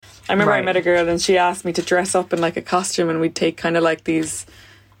I remember I met a girl and she asked me to dress up in like a costume and we'd take kind of like these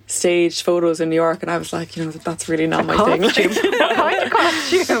staged photos in New York, and I was like, that's really not my thing. What kind of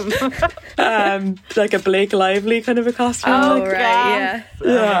costume? Like a Blake Lively kind of a costume. Oh, like, right, yeah.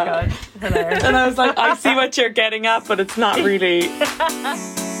 Yeah. Oh my God, hilarious. And I was like, I see what you're getting at, but it's not really.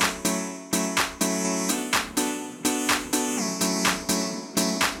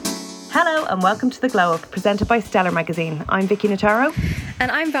 Hello and welcome to The Glow Up, presented by Stellar Magazine. I'm Vicky Notaro. And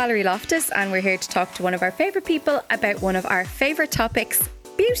I'm Valerie Loftus, and we're here to talk to one of our favourite people about one of our favourite topics,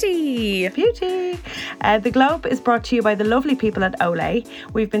 beauty. The Glow Up is brought to you by the lovely people at Olay.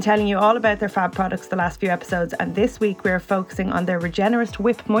 We've been telling you all about their fab products the last few episodes, and this week we're focusing on their Regenerist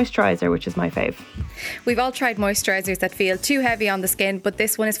Whip Moisturiser, which is my fave. We've all tried moisturisers that feel too heavy on the skin, but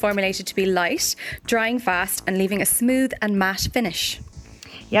this one is formulated to be light, drying fast and leaving a smooth and matte finish.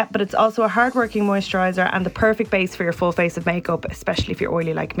 Yeah, but it's also a hard-working moisturiser and the perfect base for your full face of makeup, especially if you're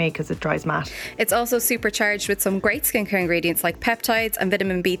oily like me, because it dries matte. It's also supercharged with some great skincare ingredients like peptides and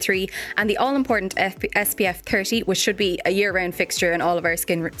vitamin B3 and the all-important SPF 30, which should be a year-round fixture in all of our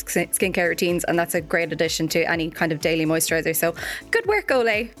skincare routines, and that's a great addition to any kind of daily moisturiser. So good work,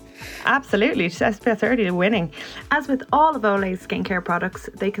 Olay. Absolutely, SPF 30 winning. As with all of Olay's skincare products,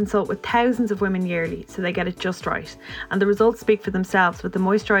 they consult with thousands of women yearly, so they get it just right. And the results speak for themselves, with the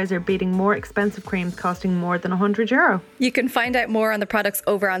moisturiser beating more expensive creams costing more than €100. You can find out more on the products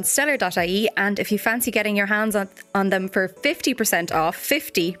over on stellar.ie, and if you fancy getting your hands on them for 50%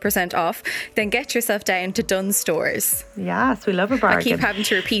 off, then get yourself down to Dunnes Stores. Yes, we love a bargain. I keep having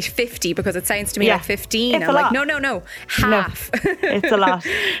to repeat 50 because it sounds to me like 15. It's I'm like, lot. no, half. No, it's a lot.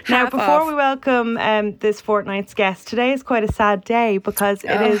 Now, before we welcome this fortnight's guest, today is quite a sad day because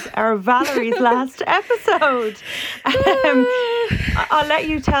it is our Valerie's last episode. I'll let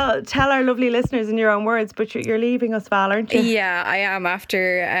you tell our lovely listeners in your own words, but you're leaving us, Val, aren't you? Yeah, I am,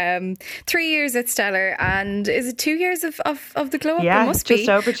 after 3 years at Stellar, and is it 2 years of the Glow Up? Yeah, it must just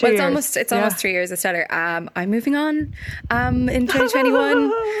be. over 2 years. It's almost 3 years at Stellar. I'm moving on in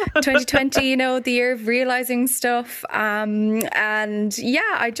 2021, 2020, the year of realising stuff. And yeah,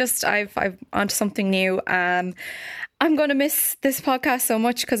 I've onto something new. I'm going to miss this podcast so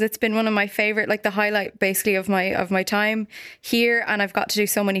much because it's been one of my favourite, like the highlight basically of my time here, and I've got to do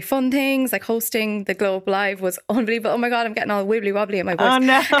so many fun things, like hosting the Globe Live was unbelievable. Oh my God, I'm getting all wibbly wobbly in my voice. Oh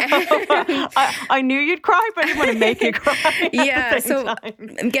no. I knew you'd cry, but I didn't want to make you cry. Yeah, so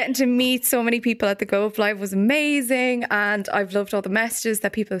getting to meet so many people at the Globe Live was amazing, and I've loved all the messages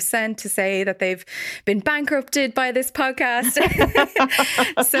that people have sent to say that they've been bankrupted by this podcast.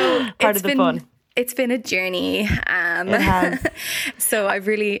 So part of the fun. It's been a journey. It has. So I've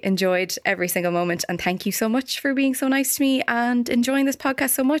really enjoyed every single moment, and thank you so much for being so nice to me and enjoying this podcast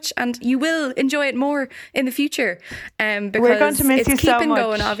so much, and you will enjoy it more in the future, because we're going to miss you so much. It's keeping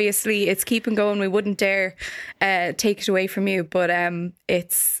going, obviously. It's keeping going. We wouldn't dare take it away from you, but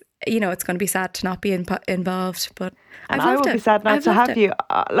it's it's going to be sad to not be involved, but I would be sad not to have you.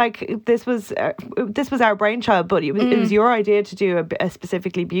 This was our brainchild, but it was your idea to do a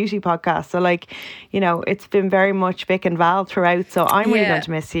specifically beauty podcast. So it's been very much Vic and Val throughout. So I'm really going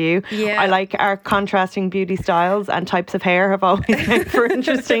to miss you. Yeah. I like our contrasting beauty styles and types of hair have always made for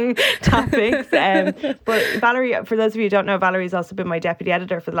interesting topics. But Valerie, for those of you who don't know, Valerie's also been my deputy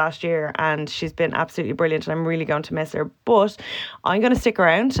editor for the last year, and she's been absolutely brilliant, and I'm really going to miss her. But I'm going to stick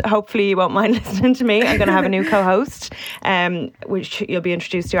around. Hopefully you won't mind listening to me. I'm going to have a new co-host, which you'll be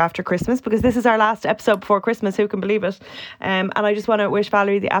introduced to after Christmas, because this is our last episode before Christmas. Who can believe it? And I just want to wish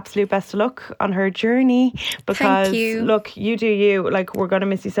Valerie the absolute best of luck on her journey, because thank you. Look, you do you. We're going to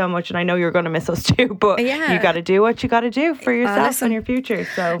miss you so much, and I know you're going to miss us too, but you got to do what you got to do for yourself and your future.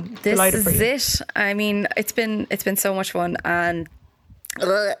 So this delighted for you. It. I mean, it's been so much fun, and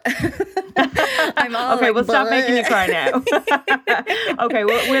I'm all okay, we'll stop bleh. making you cry now. Okay,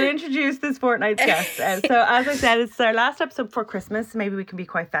 we'll introduce this fortnight's guest. So as I said, it's our last episode before Christmas. Maybe we can be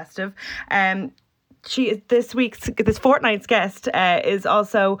quite festive. This fortnight's guest is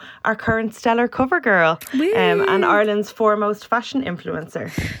also our current Stellar cover girl, and Ireland's foremost fashion influencer.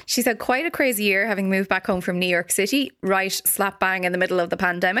 She's had quite a crazy year, having moved back home from New York City, right slap bang in the middle of the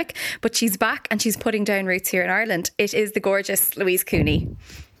pandemic. But she's back and she's putting down roots here in Ireland. It is the gorgeous Louise Cooney.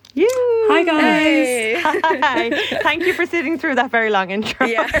 Hi guys. Hey. Hi. Thank you for sitting through that very long intro.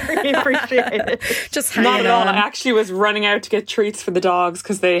 Yeah. I really appreciate it. Just Not hanging at all. on. I actually was running out to get treats for the dogs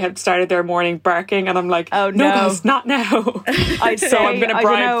because they had started their morning barking, and I'm like, oh no no, guys, not now. I'm going to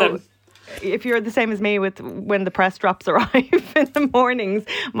bribe them. if you're the same as me with when the press drops arrive in the mornings,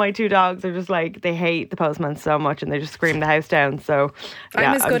 my 2 dogs are just like, they hate the postman so much and they just scream the house down. So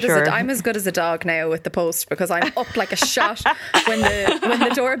yeah, I'm as good as a dog now with the post, because I'm up like a shot when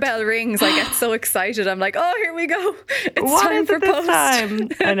the doorbell rings. I get so excited. I'm like, oh, here we go. It's time for post. Time?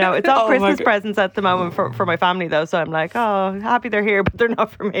 I know. It's all Christmas presents at the moment for my family though. So I'm like, oh, happy they're here, but they're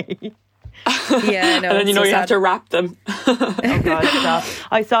not for me. Yeah, no, and then you have to wrap them. Oh God, stop.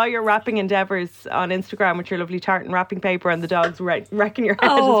 I saw your wrapping endeavours on Instagram with your lovely tartan wrapping paper, and the dogs wrecking your head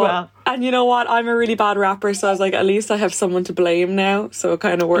as well. And you know what? I'm a really bad rapper, so I was like, at least I have someone to blame now. So it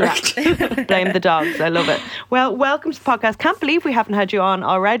kind of worked. Yeah. Blame the dogs. I love it. Well, welcome to the podcast. Can't believe we haven't had you on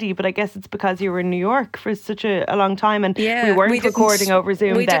already, but I guess it's because you were in New York for such a long time, and we weren't recording over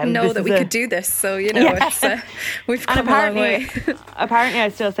Zoom. We didn't know that we could do this, so it's we've come a long way. Apparently, I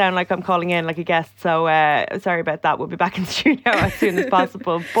still sound like I'm calling in like a guest, so sorry about that. We'll be back in the studio as soon as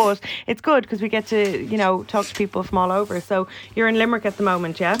possible, but it's good because we get to talk to people from all over. So you're in Limerick at the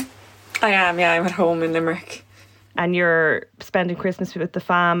moment, yeah? I am, yeah. I'm at home in Limerick. And you're spending Christmas with the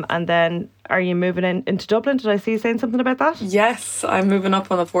fam, and then are you moving into Dublin? Did I see you saying something about that? Yes, I'm moving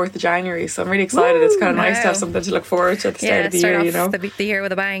up on the 4th of January, so I'm really excited. Woo, it's kind of nice to have something to look forward to at the start of the year, the year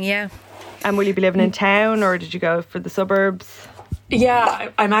with a bang, yeah. And will you be living in town, or did you go for the suburbs?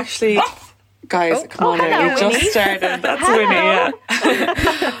 Yeah, I'm actually... Guys, come on now, we just started. That's Winnie,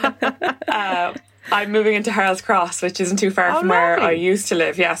 yeah. I'm moving into Harold's Cross, which isn't too far from where I used to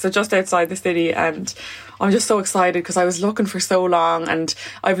live. Yeah, so just outside the city, and I'm just so excited because I was looking for so long, and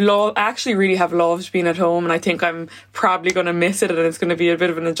I actually really have loved being at home, and I think I'm probably going to miss it, and it's going to be a bit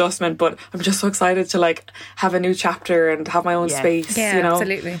of an adjustment, but I'm just so excited to have a new chapter and have my own space. Yeah,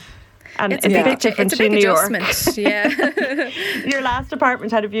 absolutely. And it's a big adjustment. Yeah. Your last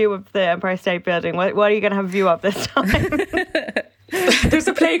apartment had a view of the Empire State Building. What are you going to have a view of this time? There's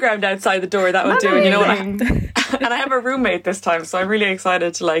a playground outside the door that will do, and you know what? And I have a roommate this time, so I'm really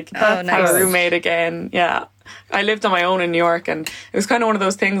excited to have a roommate again. Yeah, I lived on my own in New York, and it was kind of one of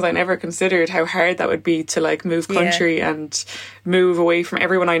those things I never considered how hard that would be to move country and move away from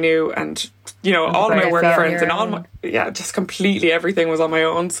everyone I knew, and all my work friends and all my just completely everything was on my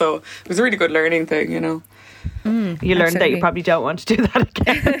own. So it was a really good learning thing, You learned that you probably don't want to do that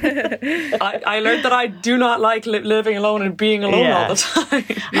again. I learned that I do not like living alone and being alone all the time.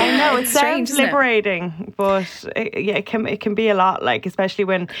 I know, it sounds liberating, but it can be a lot, especially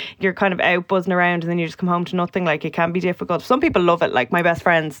when you're kind of out buzzing around and then you just come home to nothing. It can be difficult. Some people love it. My best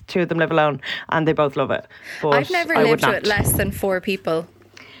friends, 2 of them live alone and they both love it. But I've never lived with less than 4 people.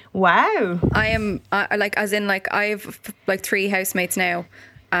 Wow. I am I've 3 housemates now,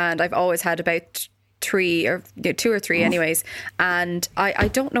 and I've always had about 3 or 2 or 3 anyways, and I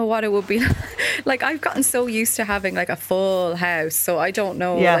don't know what it would be I've gotten so used to having a full house, so I don't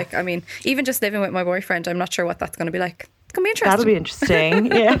know. Even just living with my boyfriend, I'm not sure what that's going to be like. It's going to be interesting. That'll be interesting.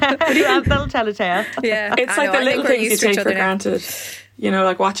 Yeah. That'll tell a tale. Yeah, it's the little things you take for granted,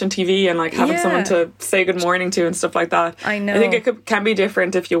 watching TV and having someone to say good morning to and stuff like that. I know. I think it can be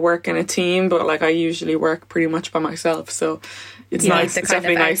different if you work in a team, but I usually work pretty much by myself, so it's nice. It's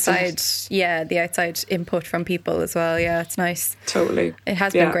definitely nice. The outside input from people as well. Yeah, it's nice. Totally. It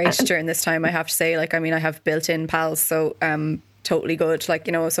has been great during this time, I have to say. I have built-in pals, so totally good.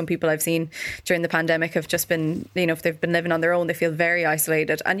 Some people I've seen during the pandemic have just been, if they've been living on their own, they feel very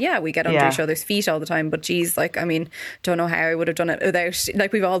isolated. And we get under each other's feet all the time. But geez, don't know how I would have done it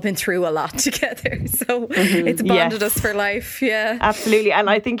without, we've all been through a lot together. So it's bonded us for life. Yeah, absolutely. And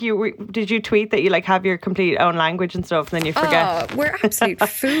I think did you tweet that you have your complete own language and stuff, and then you forget? Oh, we're absolute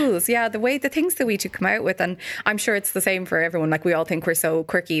fools. Yeah, the things that we do come out with, and I'm sure it's the same for everyone. We all think we're so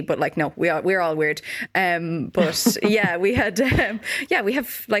quirky, but no, we're all weird. But yeah, we had. We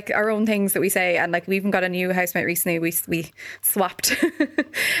have our own things that we say, and we even got a new housemate recently. We swapped,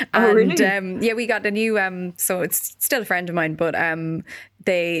 and really? We got a new. So it's still a friend of mine, but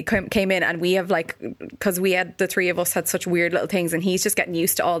they came in, and we have because we had the 3 of us had such weird little things, and he's just getting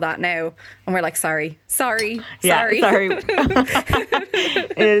used to all that now, and we're sorry.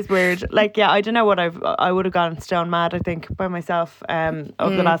 It is weird. I don't know what I would have gone stone mad, I think, by myself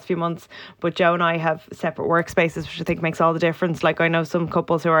over the last few months. But Joe and I have separate workspaces, which I think makes all the difference. I know some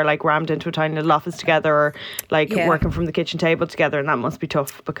couples who are rammed into a tiny little office together, or working from the kitchen table together, and that must be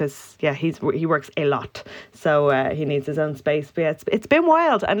tough because he works a lot, so he needs his own space. But yeah, it's been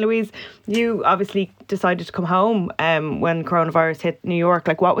wild. And Louise, you obviously decided to come home when coronavirus hit New York.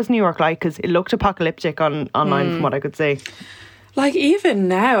 What was New York like? Because it looked apocalyptic online from what I could see. Even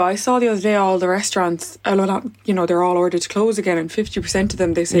now, I saw the other day all the restaurants, they're all ordered to close again, and 50% of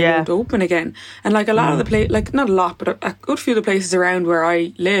them they say won't open again. And a lot of the not a lot, but a good few of the places around where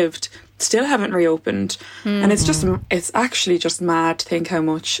I lived still haven't reopened. And it's actually just mad to think how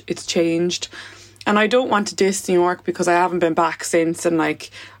much it's changed. And I don't want to diss New York because I haven't been back since, and like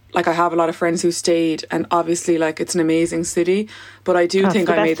I have a lot of friends who stayed, and obviously like it's an amazing city, but I do think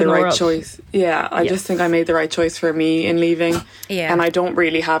I made the right choice. Yeah, I just think I made the right choice for me in leaving. Yeah. And I don't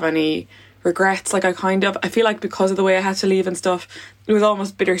really have any regrets. Like I feel like because of the way I had to leave and stuff, it was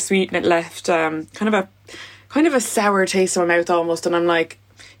almost bittersweet, and it left kind of a sour taste in my mouth almost, and I'm like,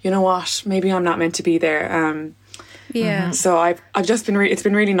 you know what, maybe I'm not meant to be there. So I've just been it's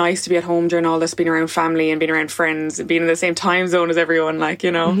been really nice to be at home during all this, being around family and being around friends, being in the same time zone as everyone, like,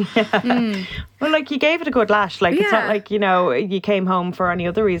 you know. Well, like, you gave it a good lash. Like, it's not like, you know, you came home for any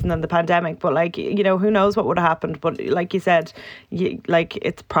other reason than the pandemic, but like, you know, who knows what would have happened. But like you said, like,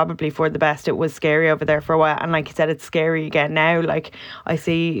 it's probably for the best. It was scary over there for a while, and like you said, it's scary again now. Like, I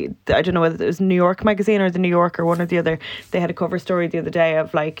see, I don't know whether it was New York Magazine or the New Yorker, one or the other, they had a cover story the other day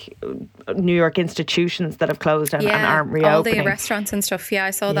of like New York institutions that have closed and aren't reopening. All the restaurants and stuff. Yeah,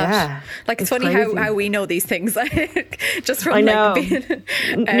 I saw that. Yeah, like, it's funny how we know these things. Just from like being,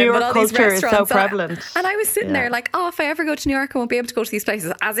 New York culture is so prevalent. And I was sitting there like, oh, if I ever go to New York, I won't be able to go to these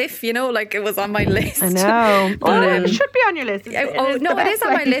places, as if, you know, like it was on my list. I know. But, it should be on your list. It is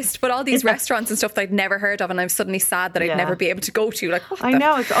on my list, but all these restaurants and stuff that I'd never heard of, and I'm suddenly sad that I'd never be able to go to. Like, I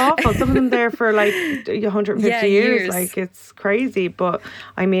know, it's awful. Some of them there for like 150 years. Like, it's crazy. But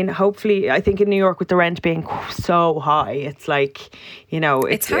I mean, hopefully, I think in New York with the rent being so high, it's like, you know,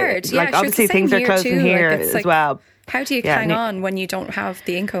 it's hard. Like, obviously things are closing here as well. How do you hang on when you don't have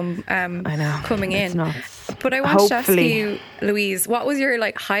the income coming in? But I want to ask you, Louise, what was your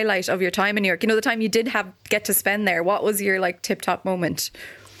like highlight of your time in New York? You know, the time you did get to spend there. What was your like tip top moment?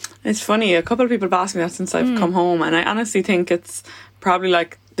 It's funny. A couple of people have asked me that since I've come home, and I honestly think it's probably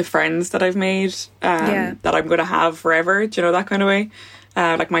like the friends that I've made that I'm going to have forever. Do you know, that kind of way?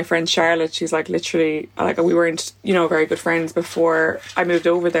 Like my friend Charlotte, she's like literally, like, we weren't, you know, very good friends before I moved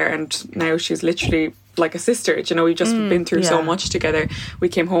over there, and now she's literally like a sister. You know, we've just been through so much together. We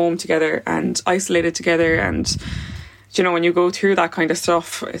came home together and isolated together, and you know, when you go through that kind of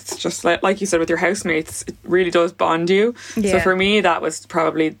stuff, it's just like you said with your housemates, it really does bond you. So for me, that was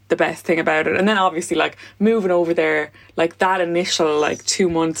probably the best thing about it. And then obviously like moving over there, like that initial like 2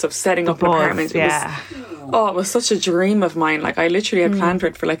 months of setting up an apartment, it was such a dream of mine. Like, I literally had planned for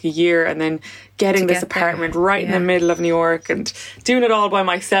it for like a year, and then getting this apartment right in the middle of New York and doing it all by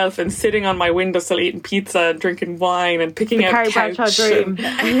myself and sitting on my windowsill eating pizza and drinking wine and picking out couch. Dream.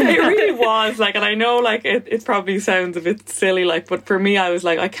 It really was like, and I know like it probably sounds a bit silly, like, but for me, I was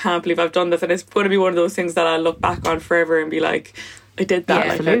like, I can't believe I've done this, and it's going to be one of those things that I'll look back on forever and be like, I did that.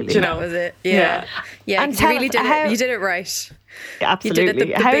 Yeah, absolutely. You know, that was it. Yeah. And you really did it. You did it right. Absolutely. You did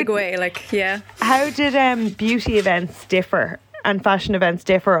it the big way. Like, yeah. How did beauty events differ and fashion events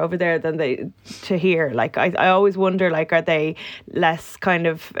differ over there than they to here? Like, I always wonder, like, are they less kind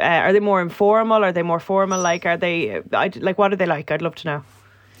of are they more informal? Are they more formal? Like, are they like, what are they like? I'd love to know.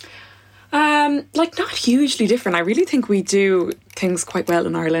 Like, not hugely different. I really think we do things quite well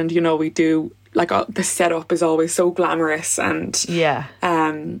in Ireland. You know, we do, like, the setup is always so glamorous, and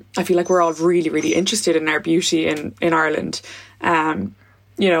I feel like we're all really, really interested in our beauty in Ireland.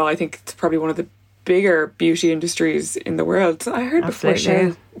 You know, I think it's probably one of the bigger beauty industries in the world. I heard before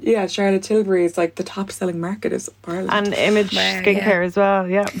Charlotte Tilbury is like the top selling market is Ireland, and Image skincare as well.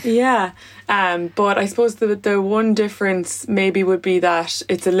 But I suppose the one difference maybe would be that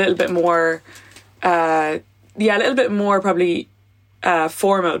it's a little bit more probably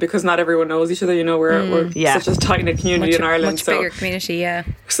formal, because not everyone knows each other. You know, we're such a tight-knit community in Ireland, much bigger community.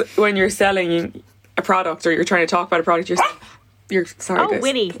 So when you're selling a product or you're trying to talk about a product, you're sorry. Oh,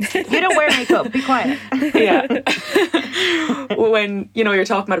 Winnie, you don't wear makeup. Be quiet. When, you know, you're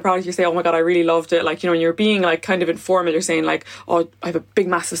talking about a product, you say, oh my God, I really loved it. Like, you know, and you're being like kind of informal. You're saying like, oh, I have a big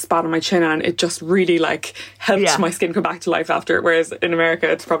massive spot on my chin and it just really like helped my skin come back to life after it. Whereas in America,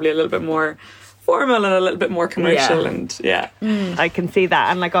 it's probably a little bit more formal and a little bit more commercial. And I can see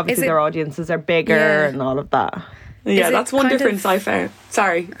that. And like, obviously their audiences are bigger and all of that. Yeah, that's one difference I found.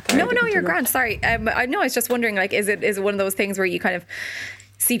 Sorry. No, you're grand. Sorry. I know. I was just wondering, like, is it one of those things where you kind of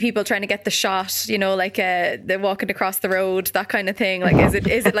see people trying to get the shot, you know, like they're walking across the road, that kind of thing? Like, is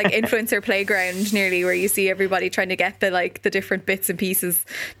it like influencer playground nearly, where you see everybody trying to get the different bits and pieces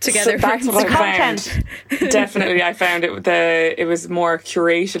together? So that's what I found. Definitely, I found it was more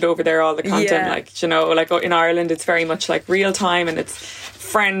curated over there, all the content. Like, you know, like in Ireland, it's very much like real time, and it's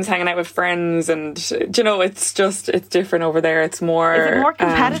friends hanging out with friends, and you know, it's different over there. It's more. Is it more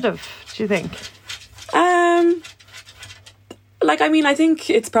competitive? Do you think? Like, I mean, I think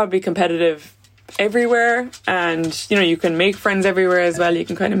it's probably competitive everywhere, and you can make friends everywhere as well. You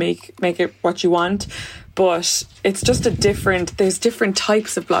can kind of make it what you want. But it's just there's different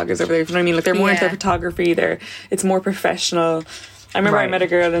types of bloggers over there, you know what I mean? Like, they're more into photography, it's more professional. I remember I met a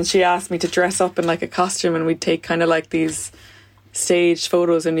girl and she asked me to dress up in like a costume, and we'd take kind of like these staged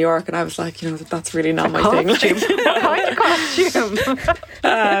photos in New York, and I was like, that's really not my thing. Like, what kind of costume?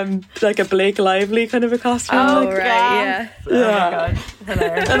 Like a Blake Lively kind of a costume. Oh, right, yeah. Oh my God,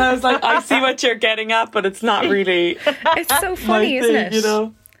 hilarious. And I was like, I see what you're getting at, but it's not really. It's so funny, isn't it?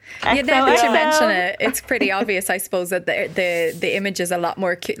 Yeah, now that you mention it, it's pretty obvious, I suppose, that the image is a lot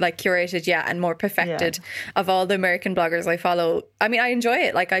more curated, and more perfected of all the American bloggers I follow. I mean, I enjoy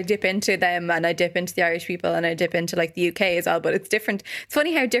it. Like, I dip into them, and I dip into the Irish people, and I dip into like the UK as well. But it's different. It's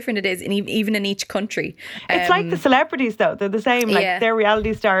funny how different it is, even in each country. It's like the celebrities, though. They're the same. Like, their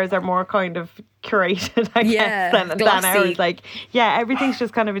reality stars are more kind of curated, I guess, than ours. Like, everything's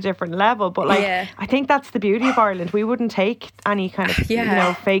just kind of a different level. But like, I think that's the beauty of Ireland. We wouldn't take any kind of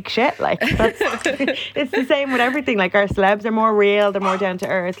fake shit. Like, it's the same with everything. Like, our celebs are more real, they're more down to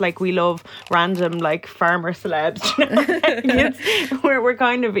earth. Like, we love random like farmer celebs. We're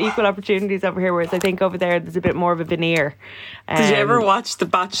kind of equal opportunities over here, whereas I think over there there's a bit more of a veneer. Did you ever watch The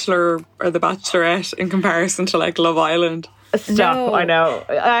Bachelor or The Bachelorette in comparison to like Love Island? Stop. No. I know.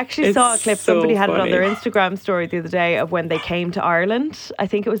 I actually saw a clip. Somebody had funny. it on their Instagram story the other day of when they came to Ireland. I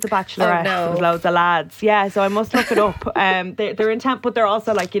think it was The Bachelorette. There was loads of lads. Yeah, so I must look it up. They're in town, but they're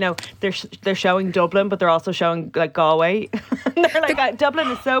also like, they're showing Dublin, but they're also showing like Galway. They're like, Dublin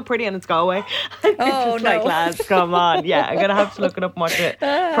is so pretty and it's Galway. Like, lads, come on. Yeah, I'm gonna have to look it up and watch it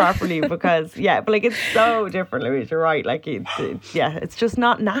properly because but like, it's so different, Louise. You're right. Like, it's just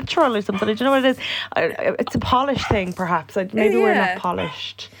not natural or something. Do you know what it is? It's a polished thing, perhaps. Maybe we're not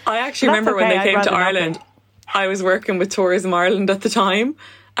polished. I actually remember when they came to Ireland, I was working with Tourism Ireland at the time,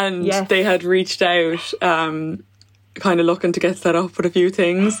 and they had reached out kind of looking to get set up with a few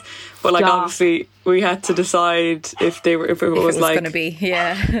things, but like obviously we had to decide if it was like going to be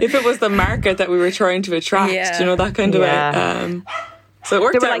if it was the market that we were trying to attract, that kind of way. So it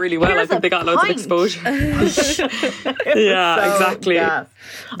worked out really well. I think they got loads of exposure. Exactly. Gas.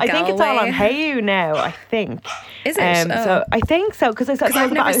 I think it's all on Hayu now, I think. Is it? So I think so, because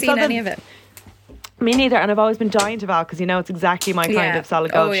I've never seen any of it. Me neither, and I've always been dying to Val because it's exactly my kind of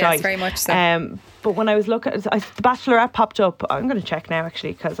solid gold shite. Yes, very much so. But when I was looking, The Bachelorette popped up. I'm going to check now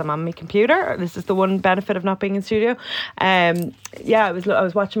actually because I'm on my computer. This is the one benefit of not being in studio. I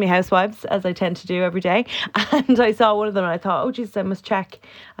was watching my Housewives, as I tend to do every day, and I saw one of them and I thought, oh Jesus, I must check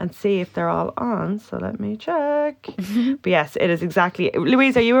and see if they're all on. So let me check. But yes, it is exactly.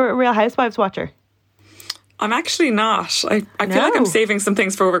 Louise, are you a Real Housewives watcher? I'm actually not. I feel like I'm saving some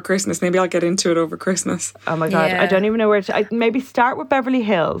things for over Christmas. Maybe I'll get into it over Christmas. Oh my God. I don't even know where to. Maybe start with Beverly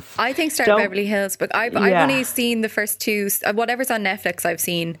Hills. I think start with Beverly Hills, but I've only seen the first two, whatever's on Netflix I've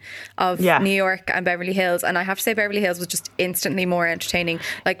seen of New York and Beverly Hills, and I have to say Beverly Hills was just instantly more entertaining.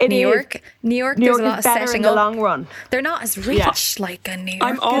 Like New York, there's a lot of setting in the long run. They're not as rich like in New York.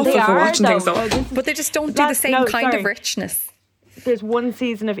 I'm all for watching things though. But they just don't do the same kind of richness. There's one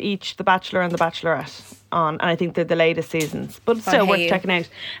season of each, The Bachelor and The Bachelorette on, and I think they're the latest seasons, but it's still worth checking out.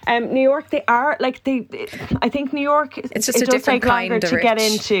 New York, I think New York, it's just a different kind of to rich. Get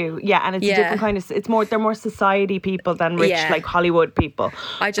into, and it's a different kind of, they're more society people than rich, like Hollywood people.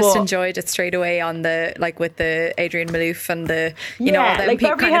 I just enjoyed it straight away on with the Adrian Malouf and the, all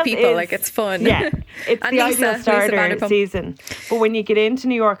them kind of people, like it's fun. Yeah, it's the ideal starter season. But when you get into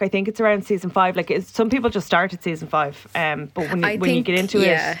New York, I think it's around season 5. Like, some people just start at season 5, but when you get into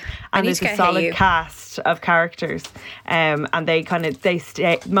it, and there's a solid cast of characters, and they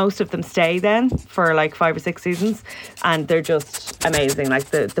stay, most of them stay then for like 5 or 6 seasons, and they're just amazing. Like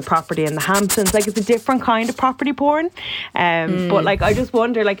the property in the Hamptons, like it's a different kind of property porn, but like I just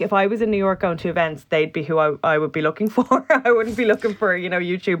wonder, like if I was in New York going to events, they'd be who I would be looking for. I wouldn't be looking for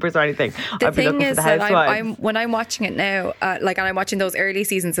YouTubers or anything. I'd be looking for the Housewives. When I'm watching it now, and I'm watching those early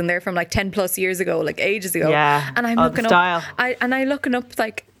seasons, and they're from like 10 plus years ago, like ages ago, and I'm looking up, I'm looking up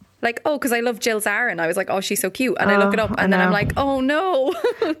because I love Jill Zarin. I was like, oh, she's so cute. And I look it up and then I'm like, oh no.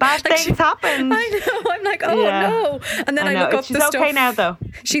 Bad things happen. I know. I'm like, oh no. And then I look up the stuff. She's okay now though.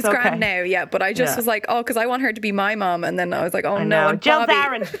 She's grand now, yeah. But I just was like, oh, because I want her to be my mom. And then I was like, oh no. And Jill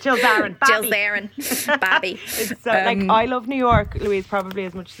Zarin. Jill Zarin. Bobby. So I love New York, Louise, probably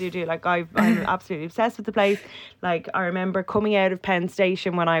as much as you do. Like I'm absolutely obsessed with the place. Like I remember coming out of Penn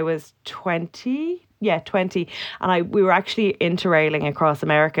Station when I was 20. 20, and we were actually interrailing across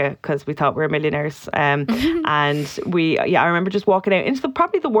America because we thought we were millionaires. And I remember just walking out into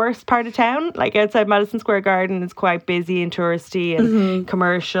probably the worst part of town, like outside Madison Square Garden. It's quite busy and touristy and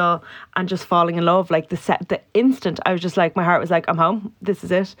commercial, and just falling in love. Like the instant I was just like, my heart was like, I'm home. This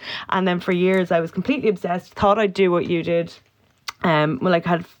is it. And then for years I was completely obsessed. Thought I'd do what you did.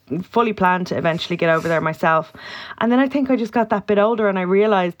 Had fully planned to eventually get over there myself. And then I think I just got that bit older and I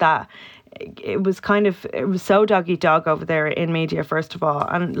realised that it was so dog eat dog over there in media, first of all.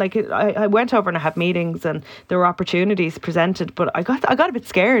 And I went over and I had meetings and there were opportunities presented, but I got a bit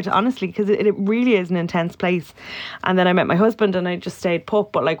scared, honestly, because it really is an intense place. And then I met my husband and I just stayed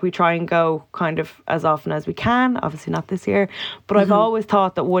put, but we try and go kind of as often as we can, obviously not this year, but I've always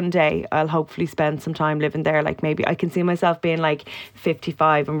thought that one day I'll hopefully spend some time living there. Like maybe I can see myself being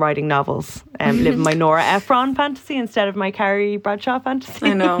 55 and writing novels, living my Nora Ephron fantasy instead of my Carrie Bradshaw fantasy.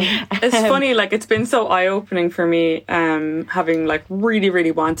 I know. It's funny, it's been so eye-opening for me, having really,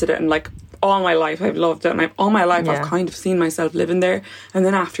 really wanted it, and all my life I've loved it, and all my life I've kind of seen myself living there, and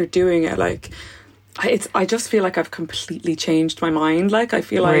then after doing it, I just feel like I've completely changed my mind. I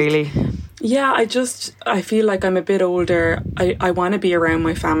feel like, really, yeah, I feel like I'm a bit older. I want to be around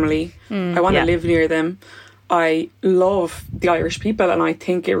my family. I want to live near them. I love the Irish people, and I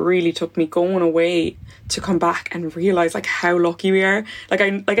think it really took me going away to come back and realise how lucky we are. I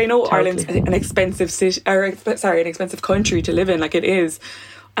know totally. Ireland's an expensive city, an expensive country to live in, it is.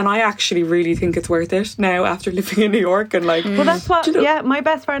 And I actually really think it's worth it now after living in New York and Well, that's what, my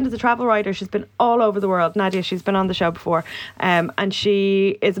best friend is a travel writer. She's been all over the world. Nadia, she's been on the show before. And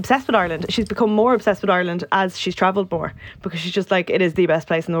she is obsessed with Ireland. She's become more obsessed with Ireland as she's travelled more, because she's just it is the best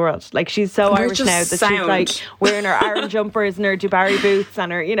place in the world. She's so Irish now that she's wearing her Aran jumpers and her Dubarry boots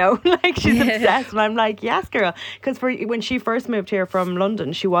and her, she's obsessed. And I'm like, yes, girl. Because when she first moved here from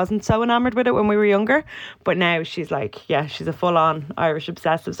London, she wasn't so enamoured with it when we were younger. But now she's she's a full-on Irish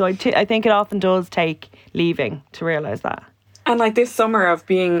obsessive. So I think it often does take leaving to realise that. And this summer of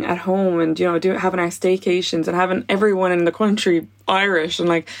being at home and, having our staycations and having everyone in the country Irish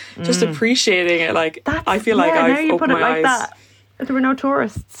and just appreciating it. I feel I've opened my eyes. That. There were no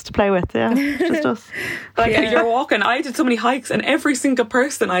tourists to play with, just us. You're walking. I did so many hikes, and every single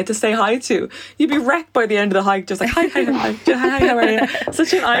person I had to say hi to. You'd be wrecked by the end of the hike, just hi, how are you?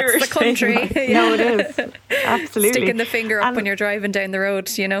 Such an Irish the country. thing. No, it is. Absolutely. Sticking the finger up when you're driving down the road,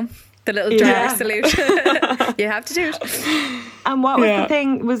 the little driver salute. You have to do it. And what was the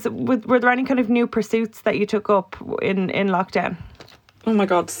thing? Were there any kind of new pursuits that you took up in lockdown? Oh my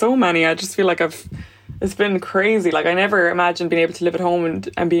God, so many. I just feel it's been crazy. I never imagined being able to live at home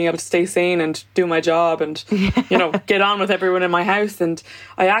and being able to stay sane and do my job and, get on with everyone in my house. And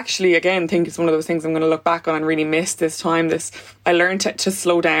I actually, again, think it's one of those things I'm going to look back on and really miss this time. I learned to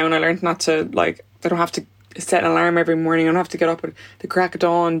slow down. I learned not to, I don't have to set an alarm every morning. I don't have to get up at the crack of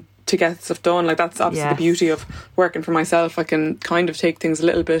dawn to get stuff done. That's obviously the beauty of working for myself. I can kind of take things a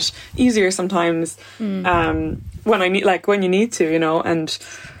little bit easier sometimes when I need, when you need to, and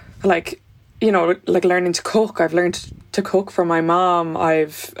learning to cook. I've learned to cook for my mom.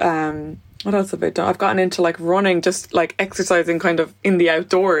 I've what else have I done? I've gotten into running, just exercising kind of in the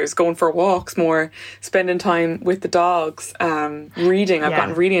outdoors, going for walks more, spending time with the dogs, reading. I've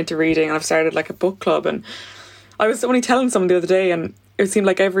gotten really into reading, and I've started a book club. And I was only telling someone the other day, and it seemed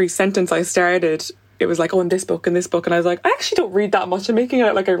every sentence I started, it was in this book, and I was I actually don't read that much. I'm making it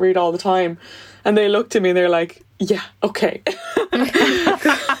out I read all the time. And they looked at me and they're like, yeah, okay.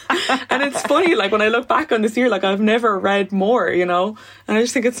 And it's funny, when I look back on this year, I've never read more, and I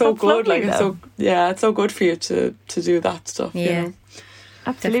just think it's so good. Lovely, it's so good for you to do that stuff. Yeah.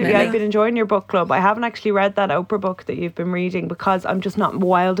 Absolutely. Definitely. I've been enjoying your book club. I haven't actually read that Oprah book that you've been reading because I'm just not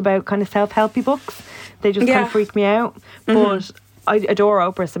wild about kind of self-helpy books. They just kind of freak me out. But I adore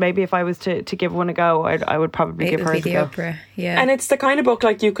Oprah, so maybe if I was to give one a go, I would probably give hers a go. Oprah, yeah. And it's the kind of book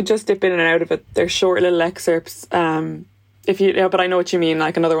you could just dip in and out of it. They're short little excerpts. But I know what you mean.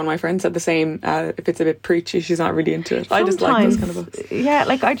 Another one of my friends said the same. If it's a bit preachy, she's not really into it. Sometimes, I just like those kind of books. Yeah,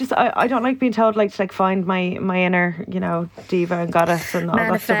 I don't like being told to find my inner, diva and goddess and all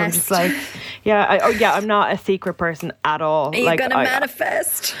that stuff. I'm just I'm not a secret person at all. Are you gonna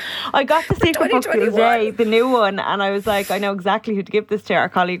manifest? I got the secret book the other day, the new one, and I was I know exactly who to give this to. Our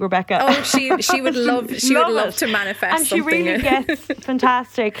colleague Rebecca. Oh, she would love to manifest, and she really gets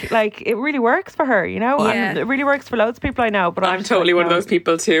fantastic. It really works for her, and it really works for loads of people I know, but I'm totally one of those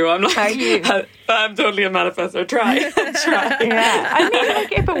people too. I'm like, I'm totally a manifestor. Try. Yeah, I mean,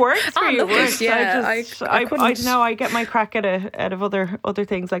 like, if it works for you, it works. Yeah, I don't know. I get my crack out of other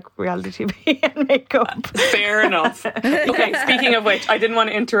things like reality TV and makeup. Fair enough. Okay, speaking of which, I didn't want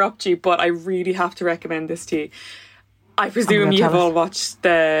to interrupt you, but I really have to recommend this to you. I presume you have all watched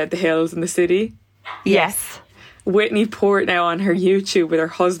the Hills in the City. Yes. Whitney Portnow on her YouTube with her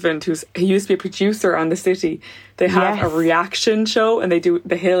husband, who used to be a producer on The City. They have a reaction show and they do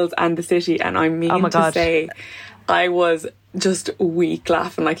The Hills and The City. And I mean to say, I was just weak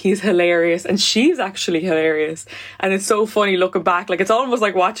laughing. Like, he's hilarious and she's actually hilarious. And it's so funny looking back. Like, it's almost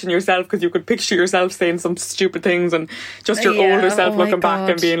like watching yourself, because you could picture yourself saying some stupid things and just your older self looking back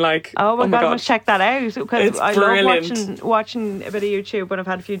and being like, oh my God, I must check that out, because I love watching a bit of YouTube when I've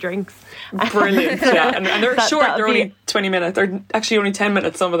had a few drinks. Brilliant. Yeah, and they're short. They're only 20 minutes, or actually only 10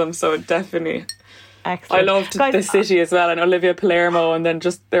 minutes, some of them, so definitely. Excellent. I loved The City as well, and Olivia Palermo, and then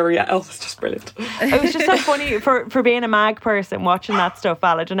just it's just brilliant. It was just so funny for being a mag person watching that stuff,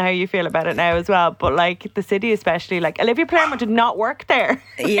 Val. I don't know how you feel about it now as well, but like The City especially, like Olivia Palermo did not work there.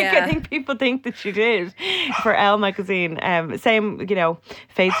 Yeah. Like, I think people think that she did for Elle magazine. Same,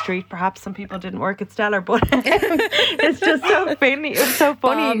 Fade Street, perhaps some people didn't work at Stellar, but it's just so funny. It's so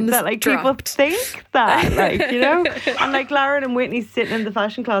funny that like people think that, like, and like Lauren and Whitney sitting in the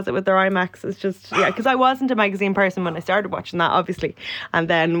fashion closet with their IMAX is just, because I wasn't a magazine person when I started watching that, obviously, and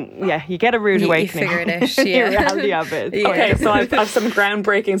then you get a rude awakening. You figure it out. Yeah. The reality of it. Yeah. Okay, so I've some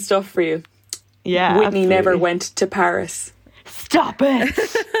groundbreaking stuff for you. Yeah, Whitney never went to Paris. Stop it.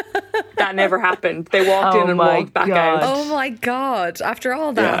 That never happened. They walked in and walked back out. Oh my God! After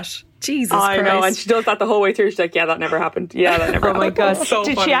all that. Yeah. Jesus Christ. I know, and she does that the whole way through. She's like, yeah, that never happened. Yeah, that never happened. Oh my God. So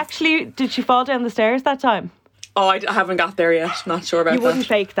did she fall down the stairs that time? Oh, I haven't got there yet. Not sure about that. You wouldn't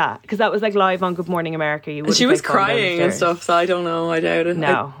fake that, because that was like live on Good Morning America. You wouldn't. She was crying and stuff, so I don't know. I doubt it.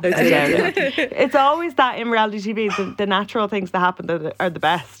 No, I doubt it. It's always that in reality TV, the natural things that happen that are the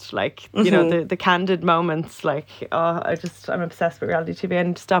best. Like, the candid moments. Like, I'm obsessed with reality TV. I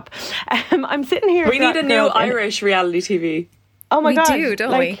need to stop. I'm sitting here. We need a new Irish reality TV. Oh my God. We do,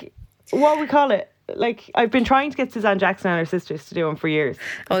 don't we? What we call it? Like, I've been trying to get Suzanne Jackson and her sisters to do them for years.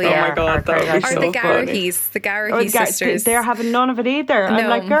 Oh yeah. Oh my God, that would be so the Garrihies, the Garrihy sisters. They're having none of it either. No. I'm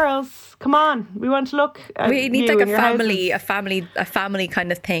like, girls, come on, we want to look. We need like a family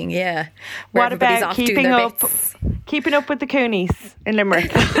kind of thing. Yeah. What about keeping up with the Coonies in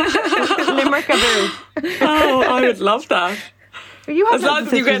Limerick? Limerick-a-boo. Oh, I would love that. You have as long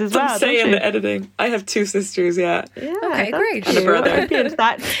as you get some say in you? the editing. I have 2 sisters, yeah. Okay, great. And a brother. I'd be into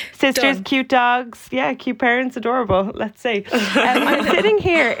that. Sisters, cute dogs, cute parents, adorable. Let's see. I'm sitting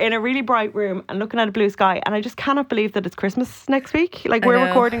here in a really bright room and looking at a blue sky, and I just cannot believe that it's Christmas next week. Like, we're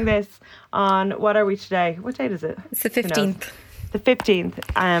recording this on, what are we today? What date is it? It's the 15th. The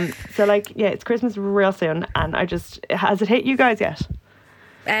 15th. So like, it's Christmas real soon, and has it hit you guys yet?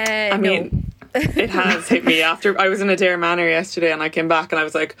 I mean, it has hit me. After I was in a Dare Manor yesterday, and I came back and I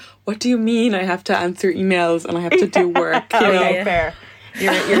was like, what do you mean I have to answer emails and I have to do work? Okay, fair.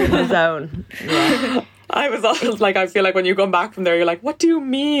 You're in the zone. Yeah. I was always like, I feel like when you come back from there, you're like, what do you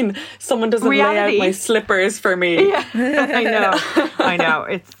mean someone doesn't lay out my slippers for me? Yeah, I know.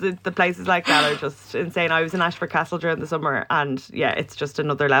 It's the places like that are just insane. I was in Ashford Castle during the summer, and it's just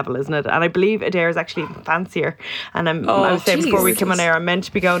another level, isn't it? And I believe Adair is actually fancier. And I was saying before we came on air, I'm meant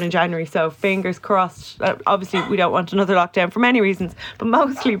to be going in January, so fingers crossed. Obviously, we don't want another lockdown for many reasons, but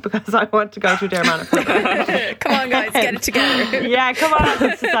mostly because I want to go to Adair Manor. Come on, guys, get it together. Yeah, come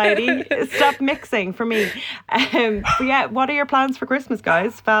on, society. Stop mixing for me. But what are your plans for Christmas,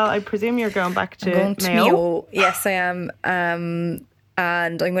 guys? Val, I presume you're going back to Mayo. Yes, I am.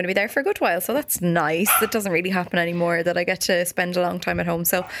 And I'm going to be there for a good while, so that's nice. That doesn't really happen anymore, that I get to spend a long time at home.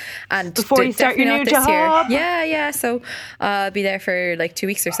 So, and before you start your new job, yeah. So I'll be there for like 2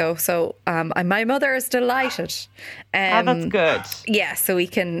 weeks or so. So my mother is delighted. That's good. Yeah, so we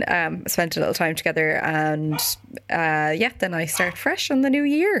can spend a little time together, and then I start fresh on the new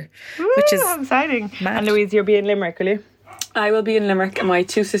year, which is exciting. Mad. And Louise, you'll be in Limerick, will you? I will be in Limerick, and my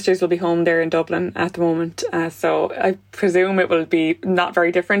 2 sisters will be home there in Dublin at the moment. So I presume it will be not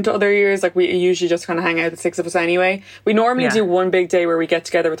very different to other years. Like, we usually just kind of hang out, the 6 of us anyway. We normally do one big day where we get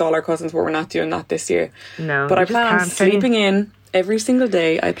together with all our cousins, but we're not doing that this year. No, but I plan on sleeping in every single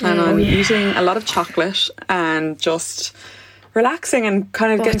day. I plan on eating a lot of chocolate and just relaxing and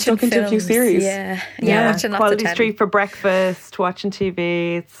kind of getting stuck into a few series. Yeah, watching lots Quality of Street for breakfast, watching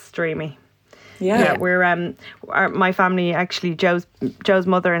TV. It's dreamy. Yeah, we're my family actually. Joe's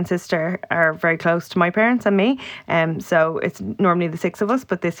mother and sister are very close to my parents and me. So it's normally the 6 of us,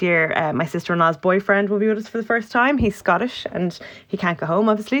 but this year my sister-in-law's boyfriend will be with us for the first time. He's Scottish and he can't go home,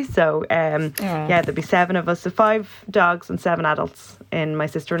 obviously. So there'll be 7 of us, so 5 dogs and 7 adults in my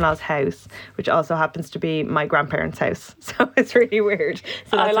sister-in-law's house, which also happens to be my grandparents' house. So it's really weird.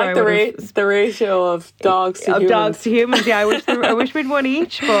 So I like the ratio of dogs to humans. Dogs to humans. Yeah, I wish we'd one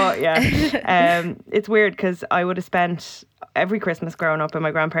each, but yeah. It's weird because I would have spent every Christmas growing up in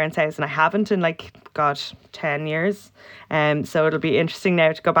my grandparents' house, and I haven't in 10 years. So it'll be interesting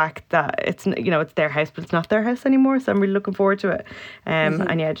now to go back. That it's it's their house, but it's not their house anymore. So I'm really looking forward to it.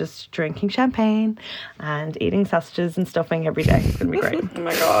 And yeah, just drinking champagne and eating sausages and stuffing every day. It's gonna be great. Oh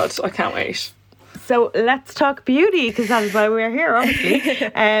my god, I can't wait. So let's talk beauty, because that is why we're here, obviously.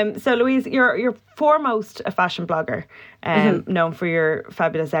 So Louise, you're foremost a fashion blogger, known for your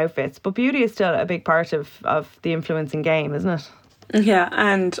fabulous outfits, but beauty is still a big part of the influencing game, isn't it? Yeah,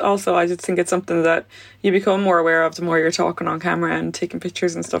 and also I just think it's something that you become more aware of the more you're talking on camera and taking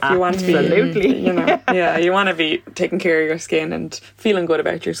pictures and stuff. You want to be, you want to be taking care of your skin and feeling good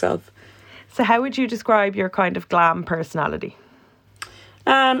about yourself. So how would you describe your kind of glam personality?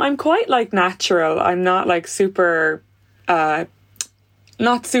 I'm quite natural. I'm not super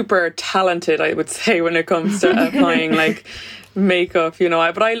not super talented, I would say, when it comes to applying makeup,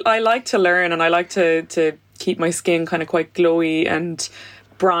 but I like to learn, and I like to keep my skin kind of quite glowy and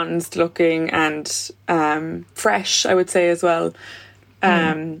bronzed looking and fresh, I would say, as well.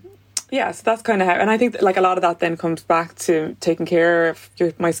 Yeah, so that's kind of how, and I think that, a lot of that then comes back to taking care of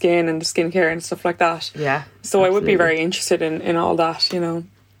my skin and the skincare and stuff like that. Yeah. So absolutely. I would be very interested in all that,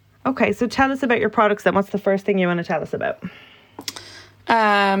 Okay, so tell us about your products then. What's the first thing you want to tell us about?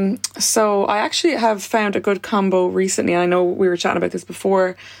 So I actually have found a good combo recently. I know we were chatting about this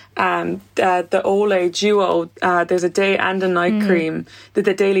before. The Olay Duo, there's a day and a night cream. The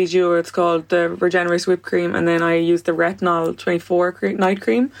daily duo, it's called the Regenerous Whipped Cream, and then I use the Retinol 24 night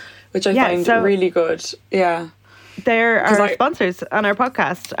cream, which I find really good. Yeah. They're our sponsors on our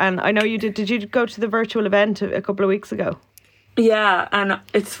podcast, and I know you did. Did you go to the virtual event a couple of weeks ago? Yeah, and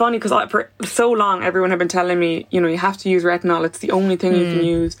it's funny because for so long everyone had been telling me, you have to use retinol. It's the only thing you can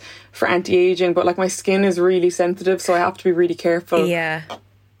use for anti-aging. But my skin is really sensitive, so I have to be really careful. Yeah.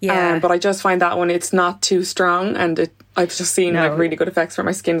 Yeah. But I just find that one, it's not too strong, and I've just seen really good effects for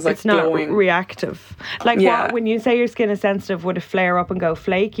my skin. It's glowing. Not reactive. What, when you say your skin is sensitive, would it flare up and go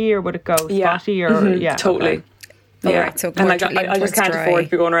flaky, or would it go spotty? Or totally. Okay. Yeah, right, so and I just can't afford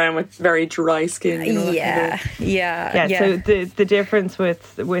to be going around with very dry skin. Yeah. So the difference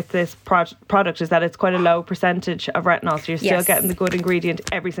with this product is that it's quite a low percentage of retinol, so you're still getting the good ingredient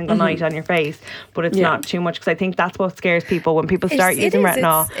every single night on your face, but it's not too much, because I think that's what scares people when people start using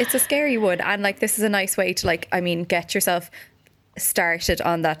retinol. It's a scary one, and this is a nice way to get yourself started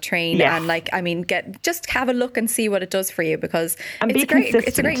on that train and just have a look and see what it does for you, because it's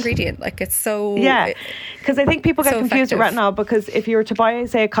a great ingredient. It's so because I think people get confused with retinol, because if you were to buy,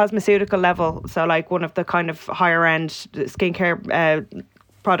 say, a cosmeceutical level, so one of the kind of higher end skincare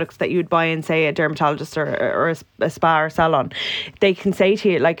products that you would buy in, say, a dermatologist or a spa or salon, they can say to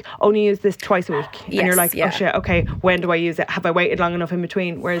you, only use this twice a week. And you're like, oh shit, okay, when do I use it? Have I waited long enough in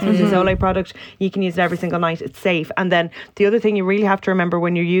between? Whereas with this Olay product, you can use it every single night. It's safe. And then the other thing you really have to remember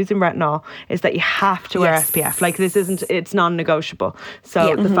when you're using retinol is that you have to wear SPF. It's non-negotiable.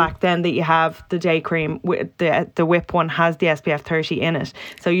 So the fact then that you have the day cream, the Whip one has the SPF 30 in it.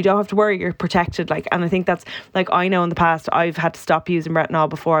 So you don't have to worry, you're protected. And I think that's, I know in the past I've had to stop using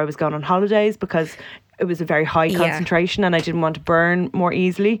retinol before I was going on holidays, because it was a very high concentration and I didn't want to burn more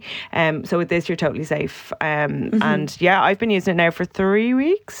easily. So with this, you're totally safe. And I've been using it now for 3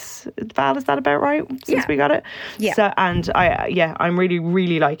 weeks. Val, is that about right? Since we got it? Yeah. So, and I'm really,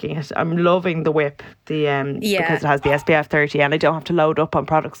 really liking it. I'm loving the Whip, because it has the SPF 30 and I don't have to load up on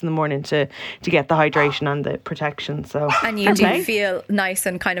products in the morning to get the hydration and the protection. So and you do feel nice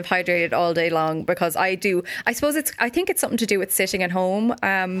and kind of hydrated all day long, because I do. I suppose I think it's something to do with sitting at home.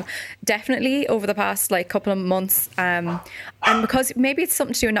 Definitely over the past couple of months, and because maybe it's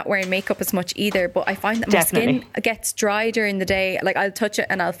something to do with not wearing makeup as much either, but I find that my skin gets dry during the day. I'll touch it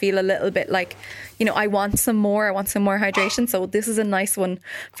and I'll feel a little bit I want some more hydration. So this is a nice one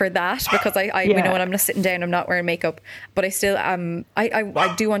for that, because I when I'm not sitting down, I'm not wearing makeup, but I still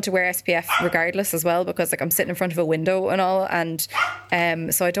I do want to wear SPF regardless as well, because I'm sitting in front of a window and all, and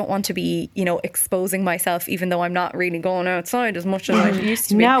so I don't want to be exposing myself, even though I'm not really going outside as much as I used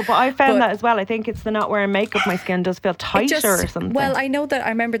to be. No, but I found that as well. I think it's than not wearing makeup, my skin does feel tighter or something. Well, I know that I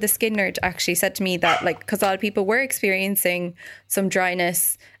remember the skin nerd actually said to me that, like, because a lot of people were experiencing some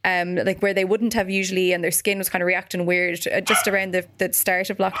dryness, like where they wouldn't have usually, and their skin was kind of reacting weird just around the start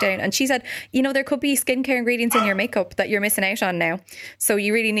of lockdown. And she said, you know, there could be skincare ingredients in your makeup that you're missing out on now. So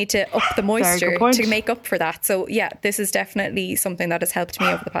you really need to up the moisture to make up for that. So yeah, this is definitely something that has helped me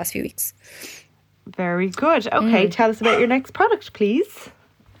over the past few weeks. Very good. Okay, tell us about your next product, please.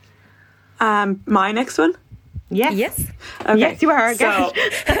 My next one? Yes. Okay. Yes, you are. So,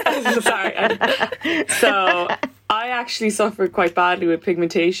 sorry. So I actually suffered quite badly with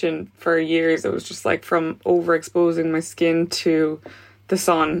pigmentation for years. It was just like from overexposing my skin to the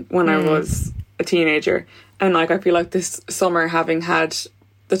sun when I was a teenager. And like I feel like this summer, having had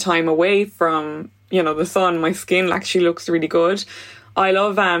the time away from, you know, the sun, my skin actually looks really good. I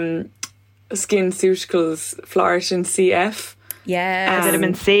love SkinCeuticals Flourish CF. Yeah,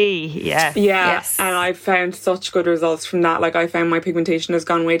 vitamin C. Yes. Yes. And I've found such good results from that. Like I found my pigmentation has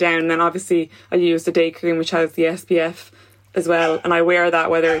gone way down. And then obviously I use the day cream, which has the SPF as well. And I wear that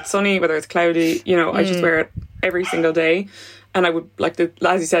whether it's sunny, whether it's cloudy, you know, I just wear it every single day. And I would like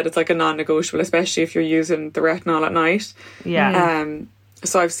as you said, it's like a non-negotiable, especially if you're using the retinol at night. Yeah.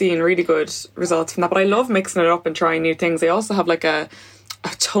 So I've seen really good results from that. But I love mixing it up and trying new things. I also have like a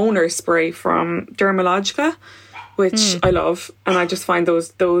toner spray from Dermalogica, which I love, and I just find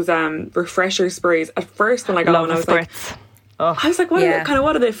those refresher sprays. At first, when I got one, I was like,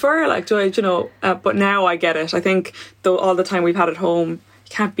 what are they for? Like, do I, you know? But now I get it. I think though all the time we've had at home,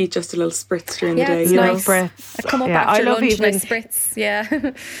 you can't beat just a little spritz during the day. It's nice. Spritz. I come up after lunch and I spritz. Yeah,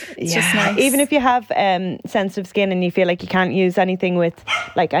 it's just nice. Even if you have sensitive skin and you feel like you can't use anything with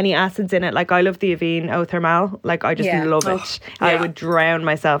like any acids in it, like I love the Avene Eau Thermal. Like I just love it. I would drown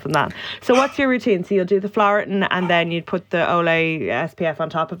myself in that. So what's your routine? So you'll do the Floretin and then you'd put the Olay SPF on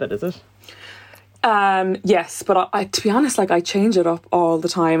top of it, is it? Yes, but I to be honest, like I change it up all the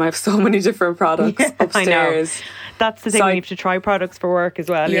time. I have so many different products upstairs. I know. That's the thing, you have to try products for work as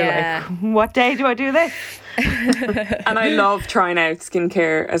well. Yeah. You're like, what day do I do this? And I love trying out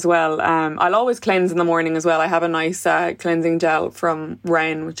skincare as well. I'll always cleanse in the morning as well. I have a nice cleansing gel from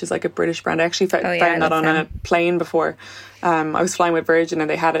Ren, which is like a British brand. I actually found that on a plane before. I was flying with Virgin and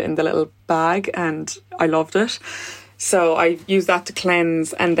they had it in the little bag and I loved it. So I use that to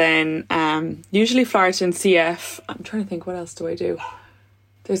cleanse, and then usually Floretin CF. I'm trying to think, what else do I do?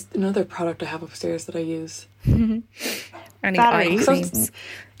 There's another product I have upstairs that I use. Any eye creams.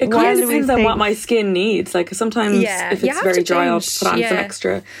 It kind of depends on what my skin needs. Like sometimes if it's very dry, I'll put on some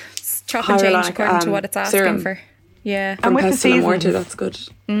extra. Chop and change according to what it's asking serum. For. Yeah. And with Pestle and Mortar, that's good.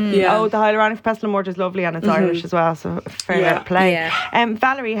 Yeah. Oh, the hyaluronic Pestle and Mortar is lovely, and it's Irish as well, so fair play. Yeah.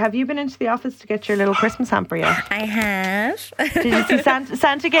 Valerie, have you been into the office to get your little Christmas hamper yet? I have. Did you see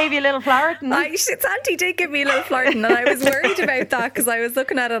Santa gave you a little Floretin? Santa did give me a little Floretin, and I was worried about that because I was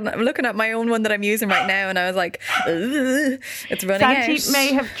looking at my own one that I'm using right now, and I was like, it's running out. Santa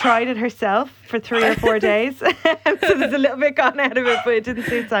may have tried it herself for 3 or 4 days, so there's a little bit gone out of it, but it didn't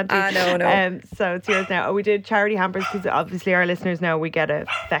suit Santa. No. So it's yours now. We did charity hampers because obviously our listeners know we get a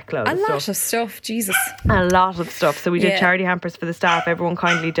feckload of stuff. Of stuff, Jesus. A lot of stuff. So we did charity hampers for the staff. Everyone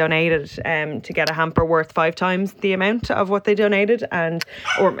kindly donated to get a hamper worth 5 times the amount of what they donated,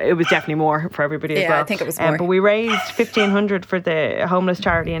 or it was definitely more for everybody as well. Yeah, I think it was more. But we raised $1,500 for the homeless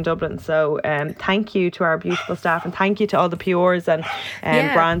charity in Dublin. So thank you to our beautiful staff, and thank you to all the PRs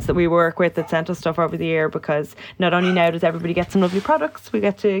and brands that we work with that sent us stuff over the year, because not only now does everybody get some lovely products, we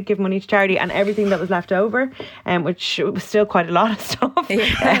get to give money to charity, and everything that was left over, which was still quite a lot of stuff.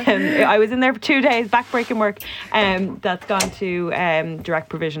 I was in there for 2 days, backbreaking work. That's gone to direct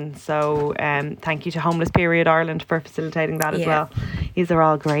provision. So thank you to Homeless Period Ireland for facilitating that as well. These are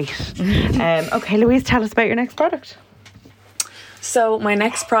all great. Okay, Louise, tell us about your next product. So my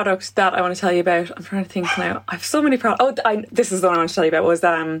next product that I want to tell you about, I'm trying to think now. I have so many products. This is the one I want to tell you about, was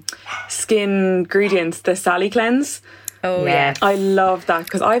Skin Ingredients, the Sally Cleanse. Oh, yeah. I love that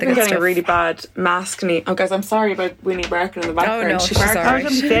because I've been getting a really bad mask knee. Oh, guys, I'm sorry about Winnie barking in the background. Oh, no, she's sorry. I'm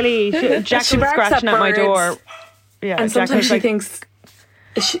silly. Jack was scratching at my door. Yeah, and sometimes she thinks...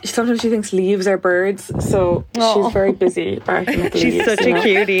 Sometimes she thinks leaves are birds, so she's very busy barking at the leaves. She's such a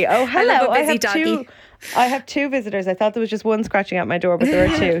cutie. Oh, hello. I have 2 visitors. I thought there was just one scratching at my door, but there are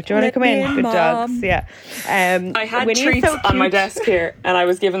 2. Do you want to come in? Good dogs. Yeah. I had treats on my desk here, and I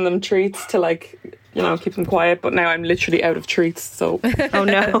was giving them treats to like keep them quiet. But now I'm literally out of treats. So oh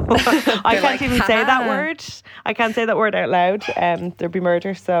no, I can't even say that word. I can't say that word out loud. There'd be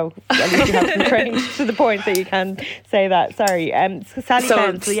murder. So at least you have been trained to the point that you can say that. Sorry. Sally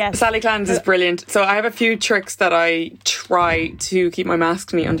Cleanse. So yes, Sally Cleanse is brilliant. So I have a few tricks that I try to keep my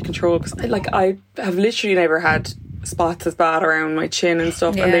mask neat under control, because I have literally never had spots as bad around my chin and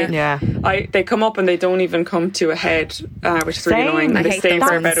stuff, and they come up and they don't even come to a head, which is really annoying, and they stay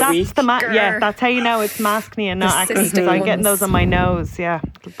for about a week. That's how you know it's maskne and not acne, because I'm getting those on my nose. Little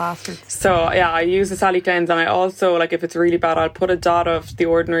bastards. So I use the Sally Cleanse, and I also, if it's really bad, I'll put a dot of the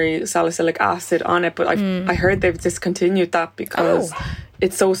ordinary salicylic acid on it, but I heard they've discontinued that because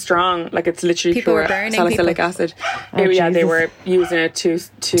it's so strong. It's literally people pure salicylic acid. They were using it too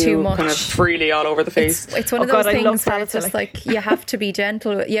much, kind of freely all over the face. It's one of those things where it's just you have to be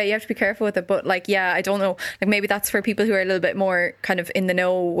gentle. You have to be careful with it. But I don't know. Maybe that's for people who are a little bit more kind of in the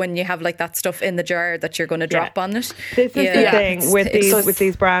know when you have that stuff in the jar that you're going to drop on it. This is the thing with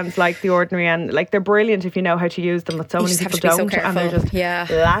these brands like The Ordinary, and they're brilliant if you know how to use them. But so many people don't, and they're just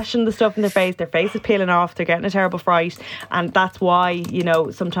lashing the stuff in their face. Their face is peeling off. They're getting a terrible fright, and that's why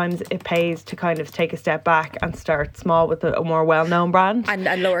sometimes it pays to kind of take a step back and start small with a more well-known brand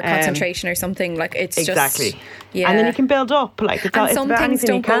and lower concentration or something. It's exactly. just and then you can build up. It's some things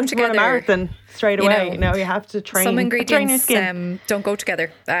don't go together. Run a marathon straight away. You have to train. Some ingredients train your skin. Don't go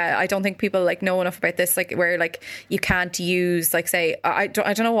together. I don't think people know enough about this. Where you can't use say I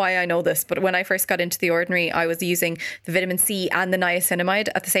don't know why I know this, but when I first got into The Ordinary, I was using the vitamin C and the niacinamide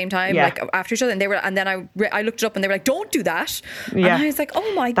at the same time, after each other, and then I looked it up and they were like, don't do that. And I was like,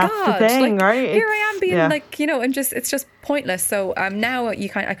 oh my god, that's the thing, right? Here I am being and it's just pointless. So now I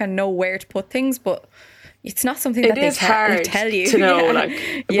kind of know where to put things, but it's not something that they tell you to know.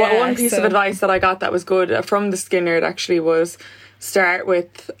 One piece of advice that I got that was good from the Skin Nerd actually was start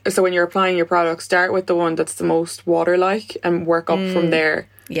with, so when you're applying your product, start with the one that's the most water-like and work up from there.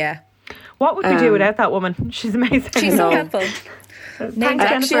 What would we do without that woman? She's amazing. She's so helpful. Named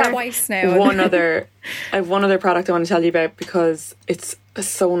actually twice now. I have one other product I want to tell you about because it's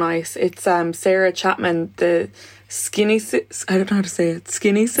so nice. It's Sarah Chapman, the Skinny-sis, I don't know how to say it.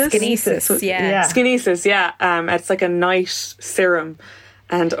 Skinny-sis? Skinny-sis, yeah. Skinny-sis, yeah. It's like a night serum.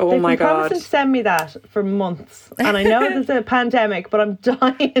 And They've my been God. promising to send me that for months. And I know there's a pandemic, but I'm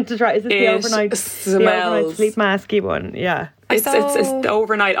dying to try. Is this the overnight sleep masky one? Yeah. It's the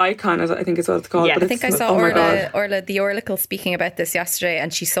overnight icon, I think is what it's called. Yeah, but I think I saw Orla the Oracle speaking about this yesterday,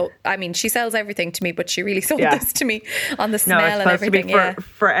 and she sells everything to me, but she really sold this to me on the smell and everything. No, it's supposed to be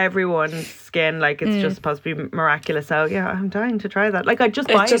for everyone's skin. It's just supposed to be miraculous. So I'm dying to try that. I just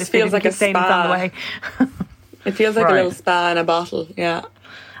buy it. It just feels like a spa. On the way. It feels like a little spa in a bottle. Yeah.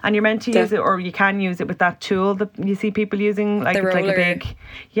 And you're meant to use it, or you can use it with that tool that you see people using. The roller. Like a big,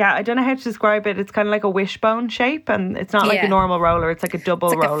 I don't know how to describe it. It's kind of like a wishbone shape, and it's not like a normal roller. It's like a double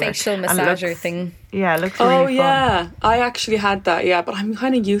roller. It's like a facial massager thing. Yeah, it looks really fun. I actually had that, but I'm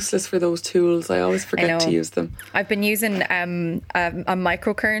kind of useless for those tools. I always forget to use them. I've been using a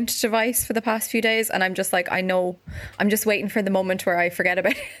microcurrent device for the past few days, and I'm just I'm just waiting for the moment where I forget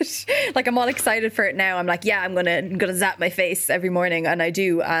about it. I'm all excited for it now. I'm I'm gonna zap my face every morning, and I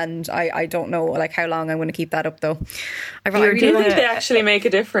do, and I don't know how long I'm gonna keep that up though. Do you think they actually make a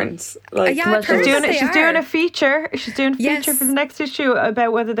difference? She's doing a feature. She's doing a feature for the next issue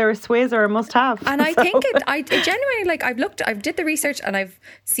about whether they're a Swizz or a must-have. And I think I genuinely I did the research, and I've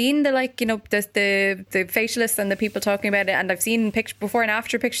seen the the facialists and the people talking about it, and I've seen before and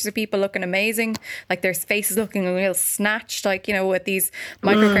after pictures of people looking amazing, their faces looking real snatched, with these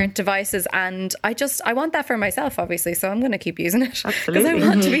microcurrent devices, and I want that for myself, obviously, so I'm going to keep using it. Absolutely.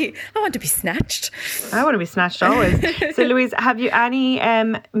 Because I want to be snatched. I want to be snatched always. So Louise, have you any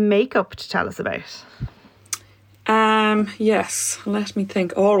makeup to tell us about? Yes, let me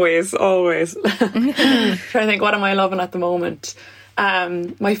think. Always trying to think, what am I loving at the moment?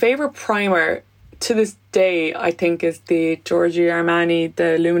 My favourite primer to this day, I think, is the Giorgio Armani,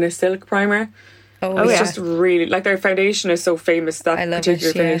 the Luminous Silk primer. It's just really, their foundation is so famous. That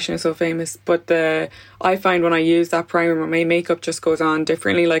particular foundation is so famous. But I find when I use that primer, my makeup just goes on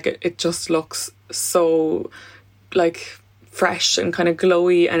differently. It just looks so fresh and kind of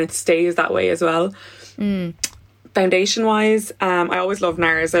glowy, and it stays that way as well. Foundation wise, I always love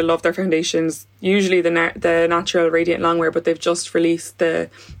NARS. I love their foundations, usually the Natural Radiant Longwear, but they've just released the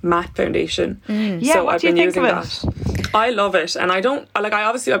matte foundation. So I've been using that. I love it, and I don't I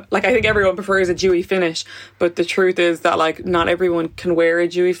obviously I think everyone prefers a dewy finish, but the truth is that not everyone can wear a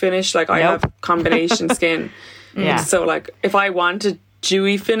dewy finish. I have combination skin. So if I want a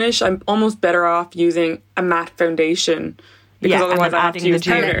dewy finish, I'm almost better off using a matte foundation because otherwise I have to use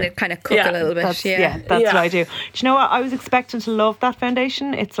powder. And it kind of cook a little bit. That's what I do. Do you know what? I was expecting to love that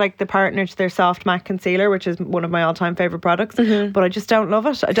foundation. It's like the partner to their Soft Matte Concealer, which is one of my all-time favourite products, but I just don't love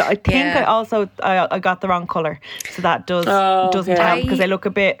it. I think I got the wrong colour, so that doesn't help, because I look a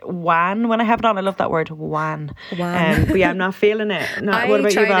bit wan when I have it on. I love that word, wan. But yeah, I'm not feeling it. What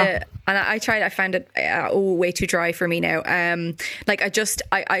about you, Val? And I tried. I found it way too dry for me now. Like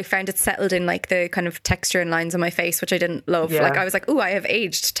I found it settled in like the kind of texture and lines on my face, which I didn't love. Like I was like, I have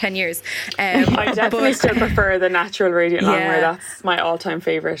aged 10 years. I definitely still prefer the natural Radiant Longwear. That's my all-time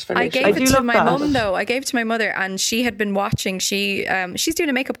favourite foundation. I gave it to my mum though. I gave it to my mother, and she had been watching. She's doing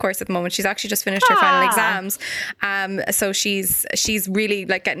a makeup course at the moment. She's actually just finished her final exams. So she's really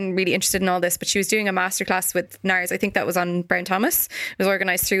like getting really interested in all this. But she was doing a masterclass with NARS. I think that was on Brown Thomas. It was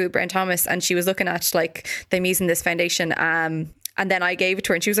organised through Brown Thomas, and she was looking at like them using this foundation. And then I gave it to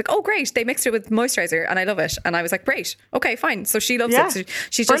her, and she was like, "Oh, great! They mixed it with moisturizer, and I love it." And I was like, "Great, okay, fine." So she loves it. So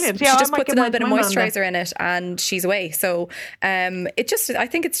she just puts a little bit of moisturizer in it, and she's away. So I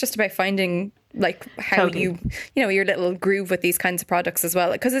think it's just about finding like how you know your little groove with these kinds of products as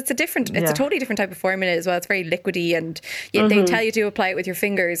well, because it's a totally different type of formula as well. It's very liquidy, and they tell you to apply it with your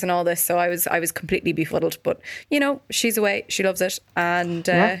fingers and all this. So I was completely befuddled, but she's away, she loves it, and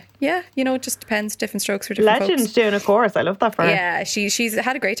it just depends. Different strokes for different Legend's folks. doing a course. I love that for her. Yeah, she's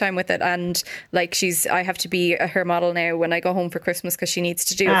had a great time with it, and like I have to be her model now when I go home for Christmas, because she needs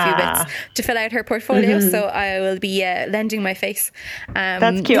to do a few bits to fill out her portfolio. So I will be lending my face.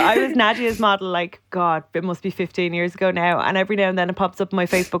 That's cute. I was Nadia's model, like, God, it must be 15 years ago now, and every now and then it pops up in my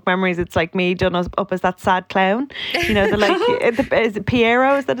Facebook memories. It's like me done up as that sad clown, the like is it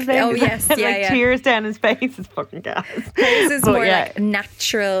Piero, is that his name? Oh yes, tears down his face. It's fucking gas. Hers is more like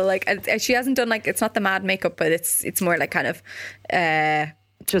natural, like she hasn't done like, it's not the mad makeup, but it's more like kind of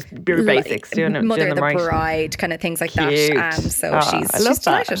just your basics, doing Mother doing of the right. Bride kind of things like Cute. that. She's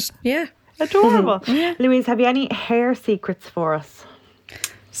delighted. Yeah, adorable. Louise, have you any hair secrets for us?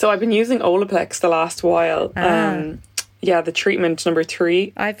 So I've been using Olaplex the last while. The treatment number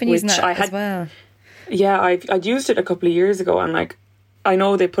 3. I've been using that as well. Yeah, I'd used it a couple of years ago, and like I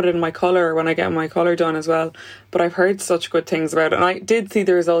know they put it in my colour when I get my colour done as well, but I've heard such good things about it, and I did see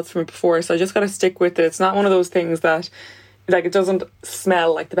the results from it before, so I just got to stick with it. It's not one of those things that like it doesn't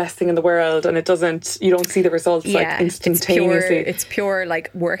smell like the best thing in the world, and you don't see the results like instantaneously. It's pure like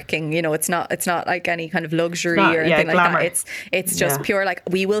working, it's not like any kind of luxury or anything like glamour. That. It's just pure like,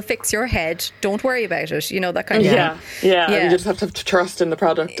 we will fix your head, don't worry about it, that kind of thing. You just have to trust in the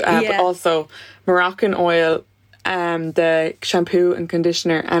product. But also Moroccan oil, the shampoo and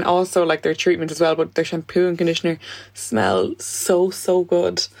conditioner, and also like their treatment as well, but their shampoo and conditioner smell so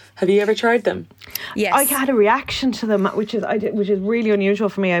good. Have you ever tried them? Yes. I had a reaction to them, which is really unusual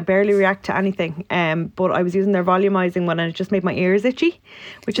for me. I barely react to anything, but I was using their volumizing one, and it just made my ears itchy,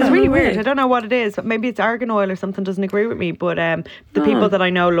 which is really weird. I don't know what it is. Maybe it's argan oil or something doesn't agree with me, but the people that I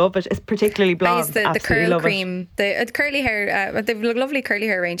know love it. It's particularly blondes. I use the curl cream, the curly hair. They've a lovely curly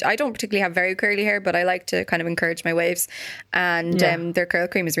hair range. I don't particularly have very curly hair, but I like to kind of encourage my waves, and their curl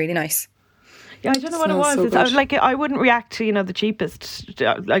cream is really nice. Yeah, I don't know what it was. I wouldn't react to the cheapest.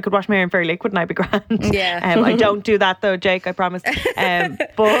 I could wash my hair in Fairy Liquid and I'd be grand. Yeah. I don't do that though, Jake, I promise.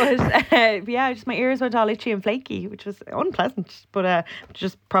 But just my ears went all itchy and flaky, which was unpleasant, but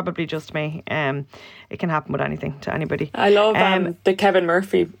probably just me. It can happen with anything to anybody. I love the Kevin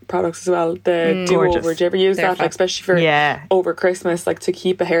Murphy products as well. The do-over. Did you ever use that? Like, especially for over Christmas, like to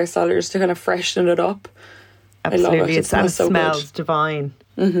keep a hairstyle or just to kind of freshen it up. Absolutely. I love it. It smells so smells good. Divine.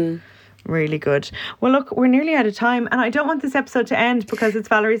 Mm-hmm. Really good. Well, look, we're nearly out of time, and I don't want this episode to end because it's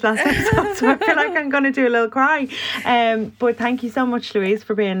Valerie's last episode, so I feel like I'm going to do a little cry. But thank you so much, Louise,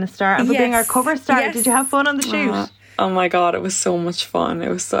 for being a star and for being our cover star. Yes. Did you have fun on the shoot? Oh my God, it was so much fun. It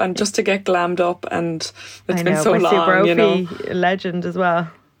was and just to get glammed up, and it's been so long, Super legend as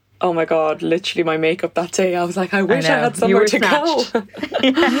well. Oh my God, literally my makeup that day, I was like, I wish I had somewhere to go.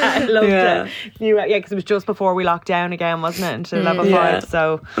 I loved it. Because it was just before we locked down again, wasn't it, into level 5,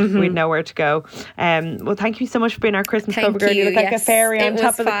 so we'd know where to go. Well, thank you so much for being our Christmas cover girl. You look like a fairy on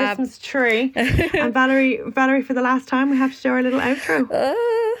top of the Christmas tree. And Valerie, for the last time, we have to do our little outro.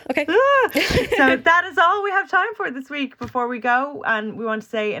 Okay. So that is all we have time for this week before we go, and we want to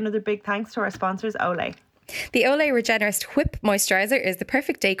say another big thanks to our sponsors, Olay. The Olay Regenerist Whip Moisturiser is the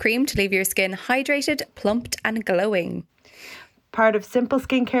perfect day cream to leave your skin hydrated, plumped and glowing. Part of Simple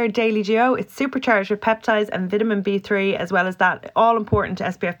Skincare Daily Duo, it's supercharged with peptides and vitamin B3, as well as that all-important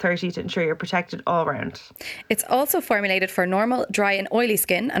SPF 30 to ensure you're protected all round. It's also formulated for normal, dry and oily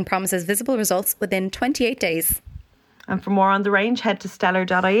skin and promises visible results within 28 days. And for more on the range, head to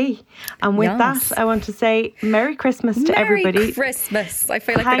stellar.ie. And with that, I want to say Merry Christmas to everybody. Merry Christmas. I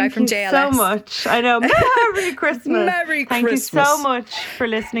feel like the guy from JLS. Thank you so much. I know. Merry Christmas. Merry Thank Christmas. you so much for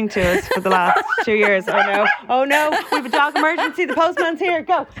listening to us for the last 2 years. Oh no, we have a dog emergency. The postman's here.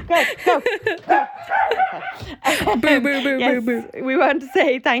 Go. Boo, boo, boo, yes, boo, boo. We want to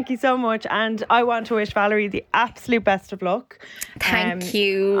say thank you so much, and I want to wish Valerie the absolute best of luck. Thank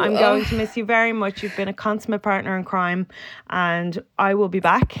you. I'm going to miss you very much. You've been a consummate partner in crime, and I will be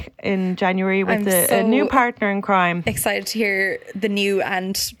back in January with a new partner in crime. Excited to hear the new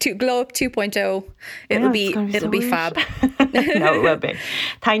and Glow Up 2.0. It'll be fab. No, it will be.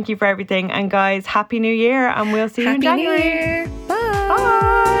 Thank you for everything, and guys, Happy New Year, and we'll see you in January. Happy New Year. Bye.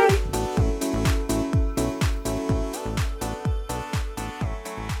 Bye.